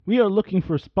We are looking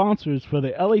for sponsors for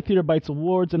the LA Theater Bites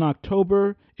Awards in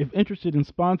October. If interested in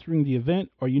sponsoring the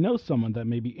event, or you know someone that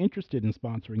may be interested in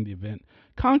sponsoring the event,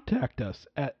 contact us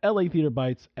at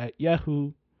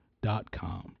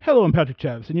latheaterbites@yahoo.com. Hello, I'm Patrick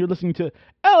Chavis, and you're listening to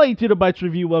LA Theater Bites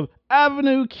review of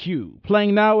Avenue Q,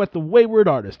 playing now at the Wayward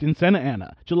Artist in Santa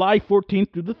Ana, July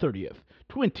 14th through the 30th,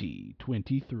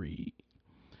 2023.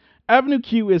 Avenue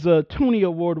Q is a Tony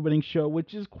Award-winning show,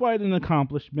 which is quite an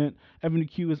accomplishment. Avenue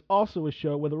Q is also a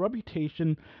show with a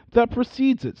reputation that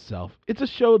precedes itself. It's a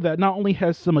show that not only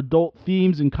has some adult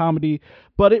themes and comedy,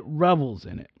 but it revels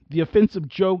in it. The offensive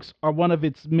jokes are one of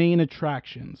its main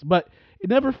attractions, but it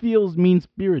never feels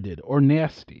mean-spirited or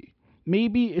nasty.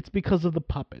 Maybe it's because of the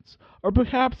puppets, or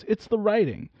perhaps it's the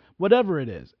writing. Whatever it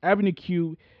is, Avenue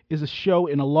Q is a show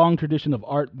in a long tradition of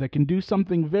art that can do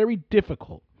something very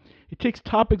difficult. It takes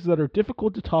topics that are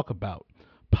difficult to talk about,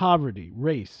 poverty,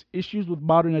 race, issues with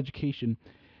modern education,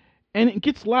 and it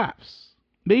gets laughs.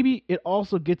 Maybe it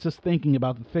also gets us thinking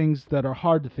about the things that are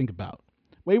hard to think about.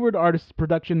 Wayward Artists'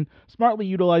 production smartly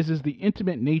utilizes the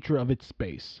intimate nature of its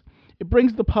space. It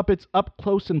brings the puppets up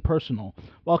close and personal,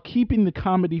 while keeping the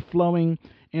comedy flowing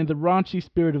and the raunchy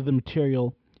spirit of the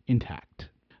material intact.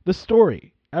 The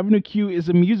story, Avenue Q, is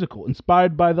a musical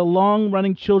inspired by the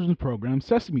long-running children's program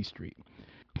Sesame Street.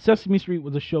 Sesame Street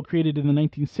was a show created in the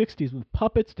 1960s with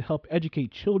puppets to help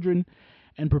educate children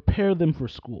and prepare them for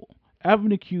school.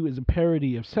 Avenue Q is a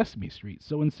parody of Sesame Street,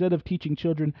 so instead of teaching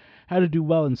children how to do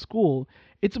well in school,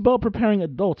 it's about preparing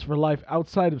adults for life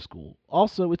outside of school.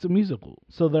 Also, it's a musical,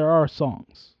 so there are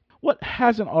songs. What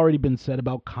hasn't already been said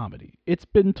about comedy? It's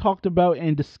been talked about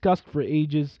and discussed for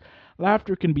ages.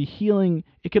 Laughter can be healing.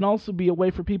 It can also be a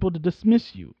way for people to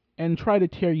dismiss you and try to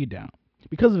tear you down.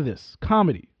 Because of this,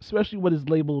 comedy, especially what is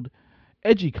labeled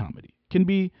edgy comedy, can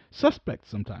be suspect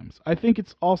sometimes. I think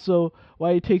it's also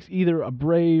why it takes either a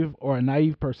brave or a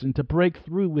naive person to break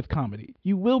through with comedy.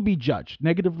 You will be judged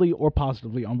negatively or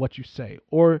positively on what you say,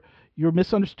 or you're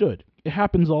misunderstood. It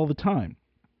happens all the time.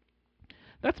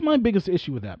 That's my biggest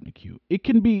issue with Avenue Q. It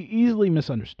can be easily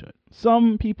misunderstood.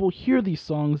 Some people hear these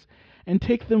songs and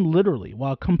take them literally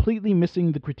while completely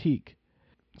missing the critique.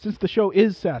 Since the show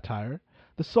is satire,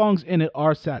 the songs in it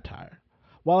are satire.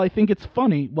 While I think it's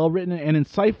funny, well-written, and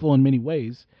insightful in many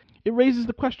ways, it raises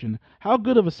the question, how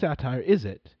good of a satire is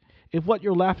it if what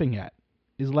you're laughing at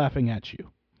is laughing at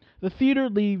you? The theater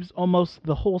leaves almost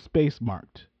the whole space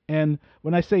marked, and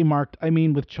when I say marked, I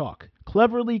mean with chalk.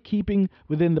 Cleverly keeping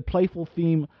within the playful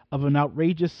theme of an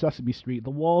outrageous Sesame Street, the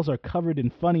walls are covered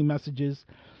in funny messages.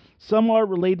 Some are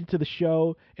related to the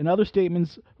show, and other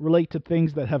statements relate to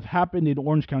things that have happened in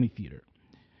Orange County theater.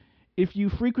 If you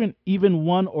frequent even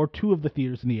one or two of the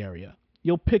theaters in the area,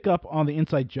 you'll pick up on the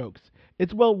inside jokes.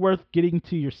 It's well worth getting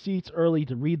to your seats early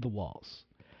to read the walls.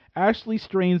 Ashley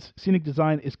Strain's scenic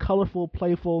design is colorful,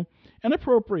 playful, and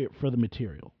appropriate for the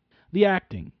material. The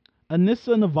acting.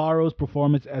 Anissa Navarro's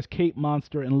performance as Kate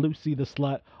Monster and Lucy the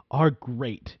Slut are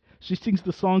great. She sings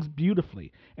the songs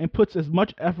beautifully and puts as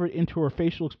much effort into her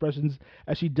facial expressions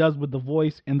as she does with the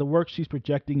voice and the work she's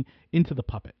projecting into the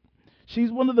puppet.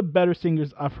 She's one of the better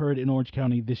singers I've heard in Orange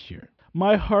County this year.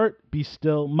 My Heart Be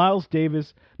Still, Miles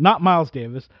Davis, not Miles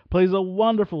Davis, plays a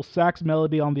wonderful sax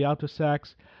melody on the alto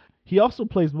sax. He also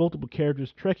plays multiple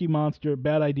characters, Trekkie Monster,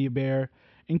 Bad Idea Bear,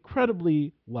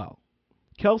 incredibly well.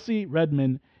 Kelsey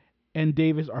Redmond and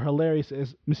Davis are hilarious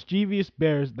as mischievous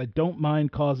bears that don't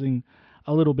mind causing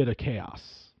a little bit of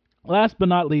chaos. Last but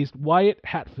not least, Wyatt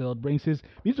Hatfield brings his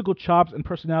musical chops and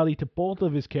personality to both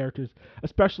of his characters,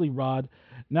 especially Rod.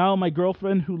 Now My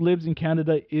Girlfriend Who Lives in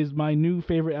Canada is my new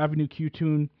favorite Avenue Q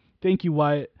tune. Thank you,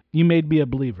 Wyatt. You made me a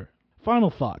believer.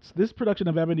 Final thoughts. This production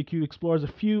of Avenue Q explores a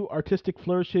few artistic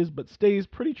flourishes, but stays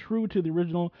pretty true to the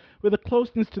original, with a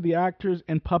closeness to the actors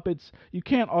and puppets you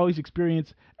can't always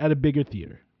experience at a bigger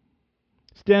theater.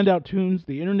 Standout tunes.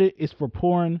 The internet is for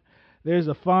porn. There's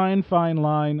a fine, fine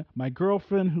line. My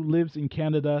Girlfriend Who Lives in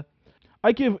Canada.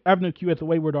 I give Avenue Q at the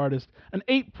Wayward Artist an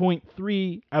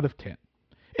 8.3 out of 10.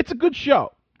 It's a good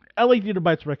show. LA Theater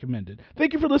Bites recommended.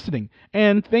 Thank you for listening,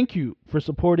 and thank you for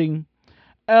supporting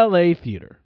LA Theater.